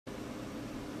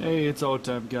Hey, it's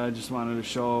OTEP guy. Just wanted to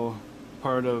show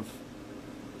part of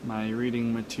my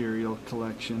reading material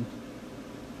collection.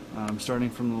 Starting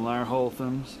from the Lar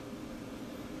Holthams,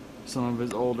 some of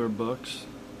his older books.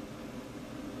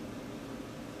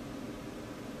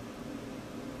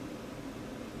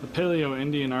 The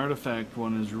Paleo-Indian Artifact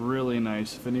one is really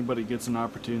nice. If anybody gets an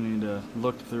opportunity to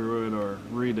look through it or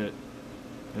read it,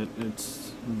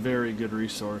 it's a very good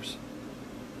resource.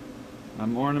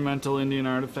 Ornamental Indian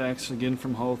Artifacts, again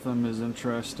from Holtham, is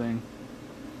interesting.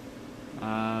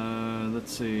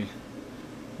 Let's see.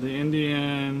 The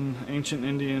Ancient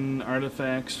Indian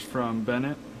Artifacts from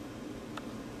Bennett.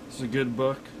 It's a good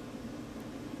book.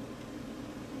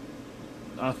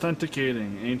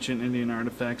 Authenticating Ancient Indian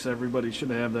Artifacts. Everybody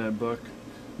should have that book.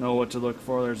 Know what to look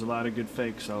for. There's a lot of good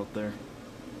fakes out there.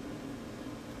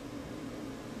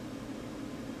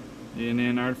 The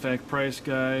Indian Artifact Price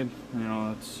Guide. You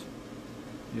know, it's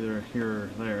either here or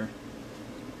there.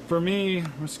 For me,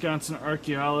 Wisconsin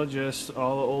Archaeologist,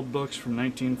 all the old books from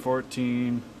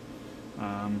 1914.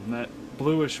 That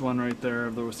bluish one right there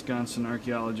of the Wisconsin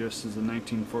Archaeologist is the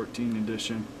 1914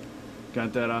 edition.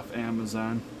 Got that off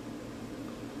Amazon.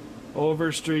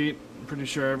 Overstreet, pretty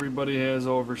sure everybody has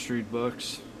Overstreet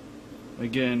books.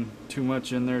 Again, too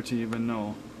much in there to even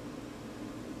know.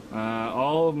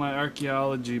 All of my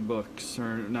archaeology books,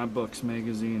 or not books,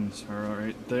 magazines, are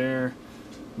right there.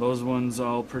 Those ones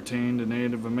all pertain to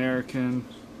Native American,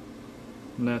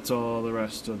 and that's all the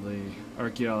rest of the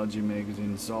archaeology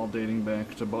magazines, all dating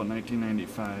back to about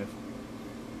 1995.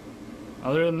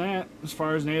 Other than that, as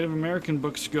far as Native American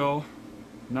books go,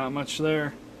 not much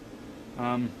there.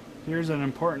 Here's an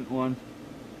important one.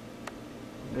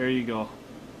 There you go.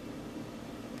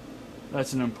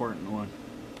 That's an important one.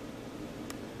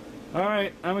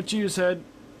 Alright, I'm a Cheesehead.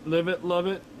 Live it, love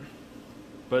it.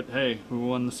 But hey, who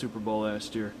won the Super Bowl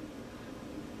last year?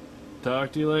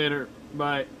 Talk to you later.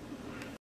 Bye.